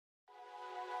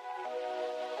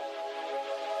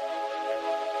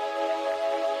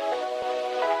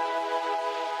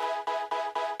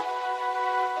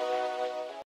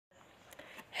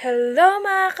Hello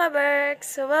mga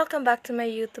kaberks! So welcome back to my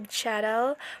YouTube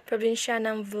channel, Probinsya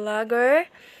ng Vlogger,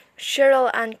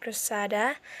 Sheryl Ann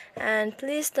Cruzada. And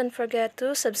please don't forget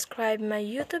to subscribe my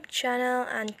YouTube channel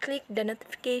and click the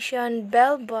notification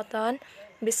bell button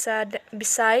beside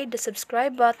the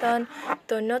subscribe button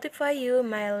to notify you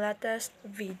my latest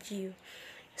video.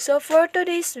 So for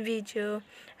today's video,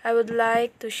 I would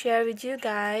like to share with you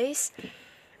guys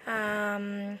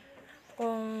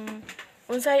kung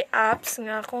unsay apps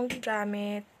nga akong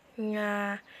gigamit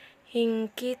nga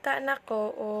hingkita nako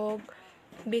og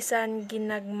bisan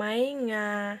ginagmay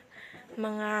nga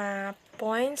mga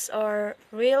points or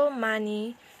real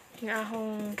money nga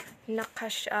akong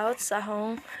na-cash out sa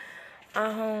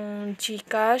ahong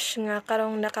GCash nga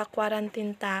karong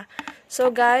naka-quarantine ta.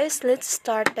 So guys, let's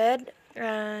started.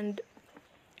 And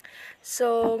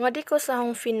so nga di ko sa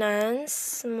akong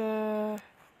finance mo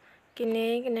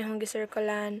kini hong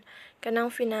gisirkulan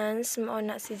kanang finance mao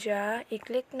na siya,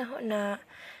 i-click na ho na,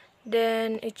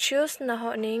 then i-choose na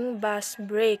ho ning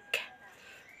Buzzbreak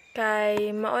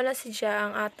kay mao na siya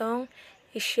ang atong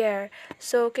i-share.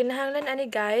 So kinahanglan ani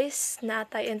guys na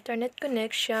atay internet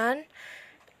connection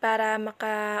para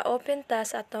maka-open ta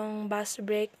sa atong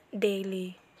Buzzbreak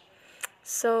daily.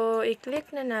 So i-click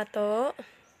na nato.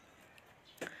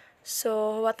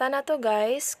 So wata na to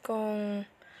guys kung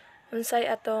unsay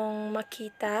atong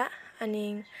makita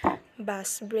aning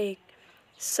Buzzbreak.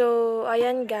 So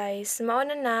ayan guys, mao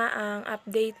na ang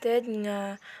updated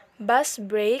nga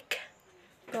Buzzbreak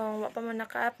kung wa pa man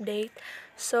naka-update.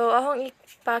 So akong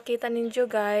ipakita ninyo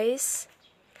guys,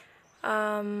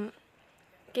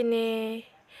 kini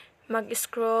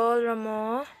mag-scroll ra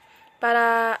mo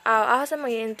para ako sa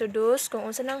mag-introduce kung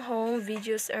unsa nang home,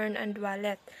 videos, earn, and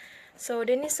wallet. So,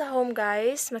 din sa home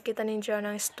guys, makita ninyo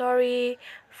ng story,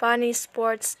 funny,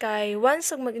 sports kay once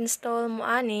mag-install mo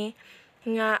ani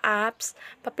nga apps,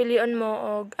 papilion mo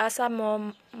og asa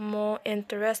mo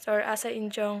interest or asa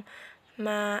inyong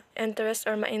ma-interest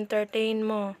or ma-entertain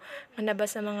mo. Ano ba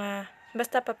sa mga,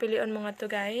 basta papilion mo nga to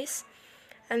guys.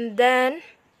 And then,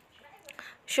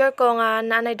 sure ko nga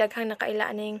naanay daghang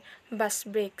nakaila ning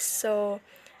Buzzbreak. So,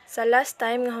 sa last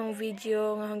time nga hong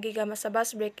video nga hong gigama sa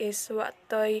Buzzbreak is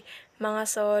watoy mga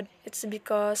sod, it's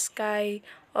because kay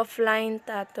offline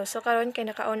ta to. So karon kay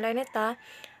naka-online ta.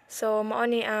 So mao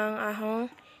ni ang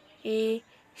ahong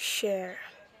i-share.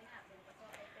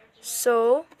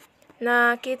 So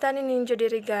nakita ni ninyo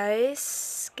diri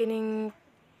guys kining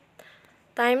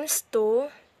times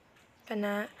 2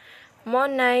 kana mo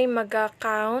nay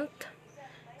mag-count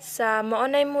sa mo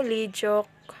nay mo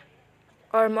lijok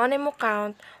or mo nay mo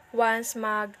count once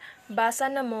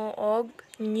magbasa na mo og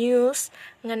news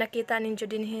nga nakita ninyo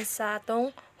dinhi sa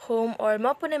atong home or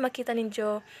mao po na makita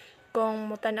ninyo kung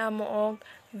mutanaw mo og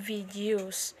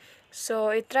videos.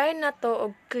 So i-try na to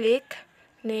og click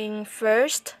ning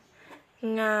first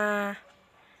nga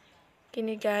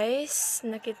kini guys,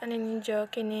 nakita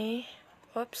ninyo kini,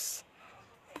 oops,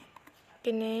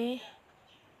 kini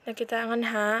nakita nga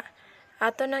ha,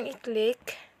 ato nang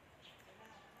i-click.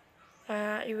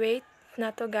 I-wait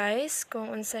na to guys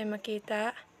kung unsay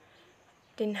makita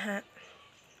dinha.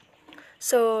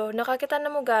 So nakakita na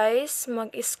mo guys,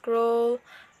 mag-scroll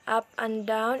up and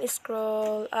down,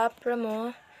 scroll up ra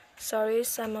mo. Sorry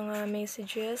sa mga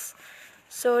messages.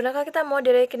 So nakakita mo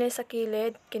dire kini sa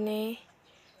kilid kini.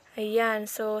 Ayan,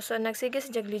 so nagsige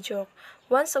sa lijok.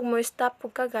 Once og mo stop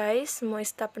pug ka guys, mo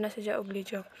stop na sa og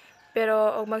lijok.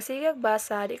 Pero og magsigag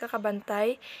basa, di ka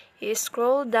kabantay,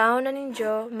 i-scroll down na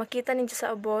ninyo, makita ninyo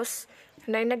sa ubos,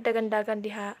 na nagdagan-dagan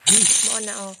diha. Mo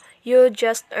na you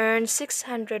just earned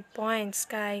 600 points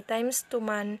kay times 2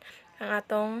 man ang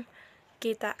atong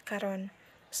kita karon.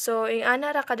 So ing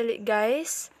ana ra kadali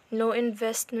guys, no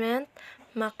investment,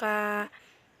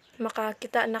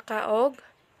 makakita na ka og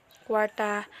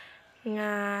kwarta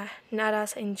nga nara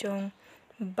sa inyong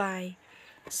buy.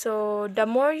 So the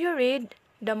more you read,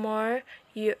 the more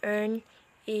you earn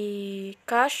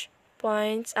cash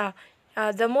points.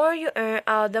 The more you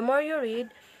read,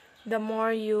 the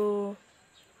more you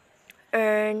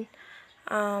earn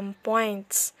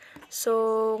points. So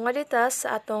nga dita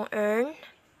sa atong earn,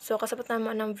 so kasabot na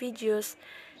mo ng videos,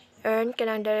 earn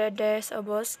kanang dere sa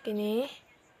ubos kini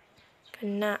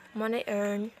kana mo na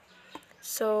earn.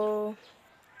 So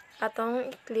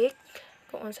atong i-click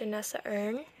kung unsay nasa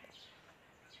earn.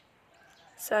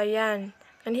 So ayan,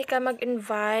 kanhi ka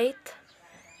mag-invite,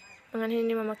 mga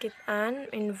hindi mamakitaan,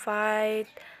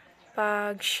 invite,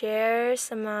 pag-share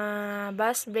sa mga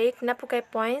Buzzbreak, na po kay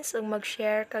points, ug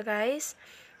mag-share ka guys,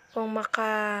 kung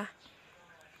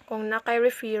nakay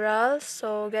referral.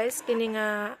 So guys, kini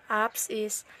nga apps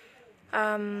is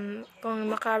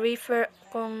kung mag-refer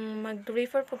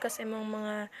po kasi imong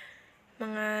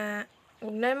mga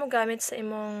ugnay mo gamit sa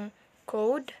imong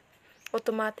code,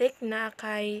 automatic na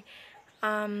kay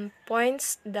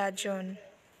points dajon.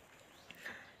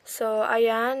 So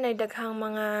ayan, naidaghang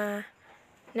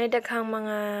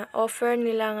mga offer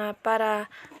nila nga para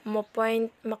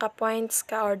maka-points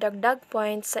ka or dagdag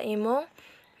points sa imong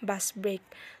Buzzbreak.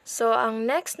 So ang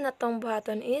next na tong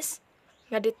buhaton is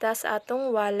nga dita sa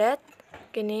atong wallet.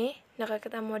 Kini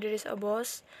nakakita mo diri sa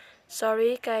ubos.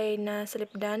 Sorry kay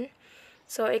nasalipdan.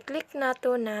 So i-click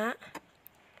nato na.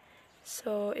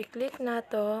 So i-click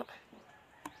nato.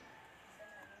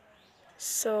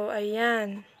 So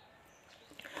ayan.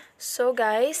 So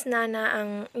guys, nana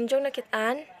ang inyong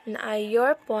nakitaan na ay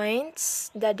your points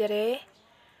dadire.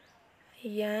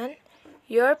 Ayan.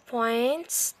 Your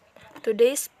points,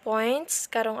 today's points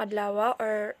karong adlaw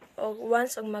or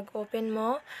once og mag-open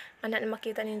mo, ana na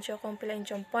makita ninyo kung pila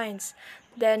inyong points.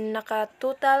 Then naka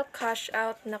total cash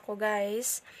out nako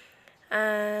guys.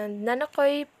 And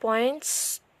nanakoy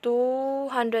points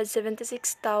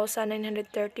 276,930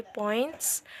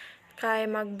 points. Kay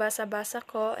magbasa-basa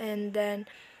ko and then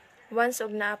once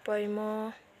og naapoy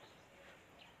mo,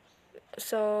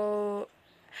 so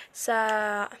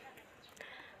sa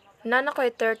nana ko'y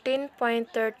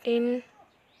 13.13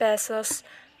 pesos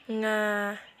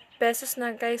na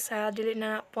guys ha, dili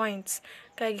na points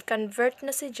kay convert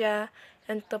na siya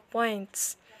into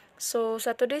points. So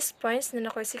sa today's points nana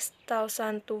ko'y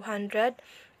 6,200,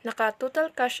 naka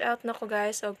total cash out nako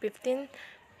guys og 15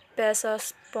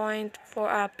 pesos 15.40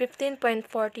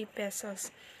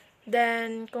 pesos.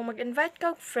 Then kung mag-invite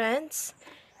ka og friends,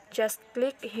 just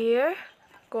click here.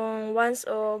 Kung once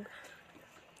og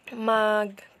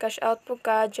mag-cash out po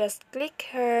ka, just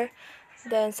click here.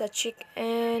 Then sa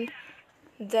check-in,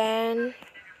 then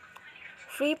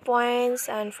free points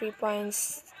and free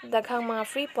points. Daghang mga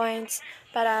free points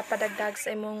para padagdag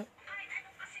sa imong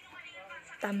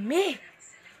tami.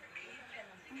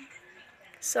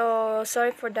 So,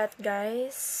 sorry for that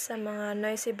guys, sa mga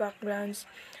noisy backgrounds.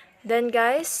 Then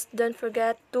guys, don't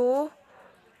forget to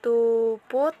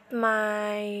put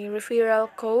my referral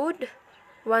code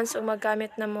once o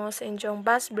maggamit na mo sa inyong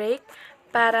Buzzbreak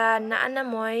para naa na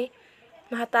mo'y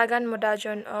mahatagan mo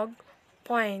dajon og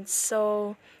points.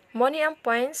 So, mo ni ang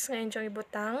points nga inyong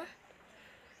ibutang.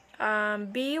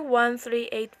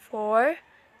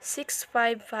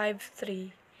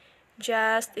 B13846553.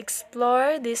 Just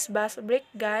explore this Buzzbreak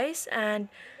guys, and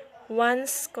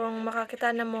once kung makakita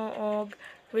na mo og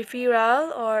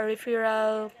referral or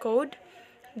referral code,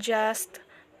 just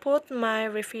put my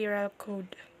referral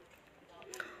code.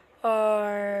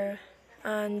 Or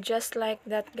just like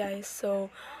that guys. So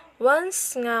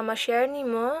once nga ma-share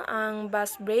nimo ang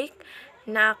Buzzbreak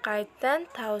na kay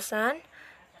 10,000,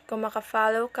 kung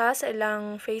maka-follow ka sa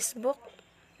ilang Facebook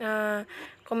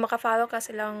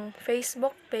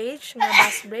page nga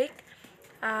Buzzbreak,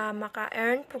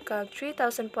 maka-earn po kag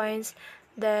 3,000 points,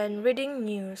 then reading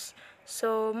news.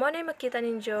 So mo na makita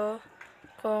ninyo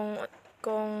kung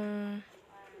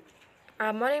mo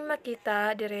na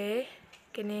makita dire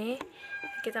kini,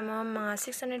 kita mo mga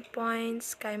 600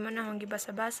 points kay mo na ang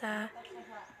gibasa-basa.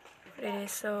 Ready,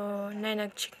 so na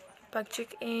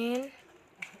pag-check in,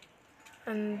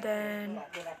 and then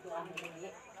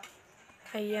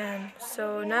ayan,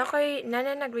 so na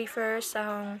nag-refer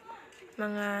sa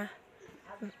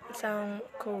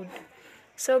code.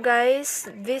 So guys,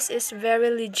 this is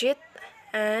very legit,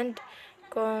 and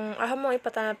kung mo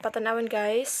ipatanawan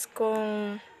guys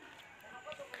kung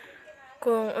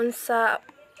unsa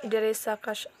dire sa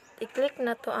cash, i-click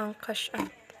na to ang cash out.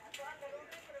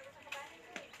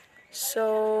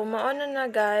 So mauna na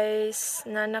guys,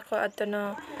 nana ko ato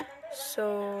no.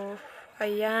 So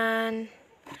ayan,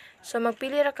 so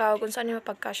magpili ra ka kung saan mo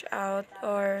pag-cash out,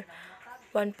 or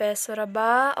 1 peso ra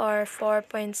ba, or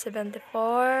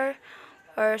 4.74,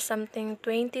 or something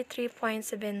 23.70.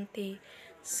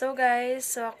 So guys,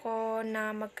 so ako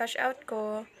na mag-cash out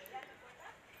ko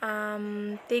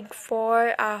tig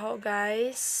 4 aho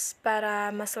guys, para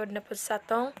masod na po sa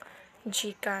atong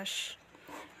GCash.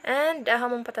 And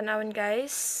mong patanawin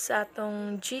guys sa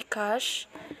atong GCash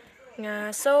nga.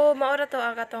 So maura to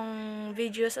ang atong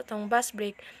video sa atong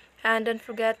Buzzbreak, and don't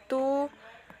forget to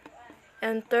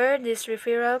enter this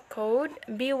referral code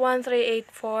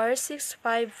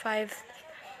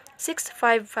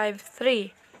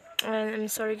B13846553. I'm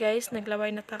sorry guys,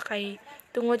 naglaway na ta kay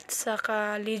tungod sa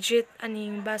ka-legit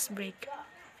aning Buzzbreak.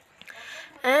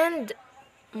 And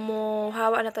mo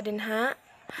hawa na ta din ha.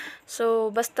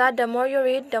 So basta the more you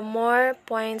read, the more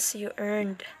points you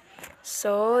earned.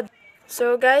 So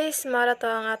guys, mara to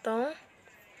ang atong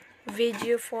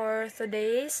video for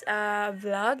today's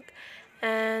vlog.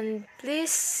 And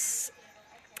please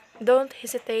don't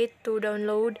hesitate to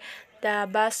download the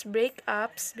Buzzbreak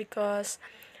apps, because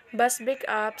Buzzbreak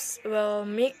apps will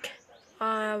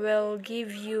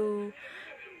give you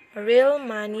real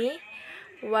money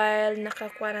while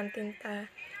naka-quarantine ta.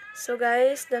 So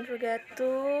guys, don't forget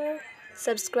to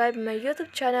subscribe my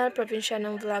YouTube channel, Probinsya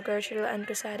ng Vlogger Sheryl Ann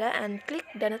Cruzada, and click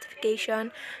the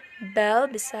notification bell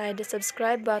beside the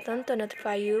subscribe button to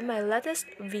notify you my latest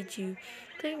video.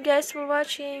 Thank you guys for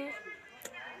watching.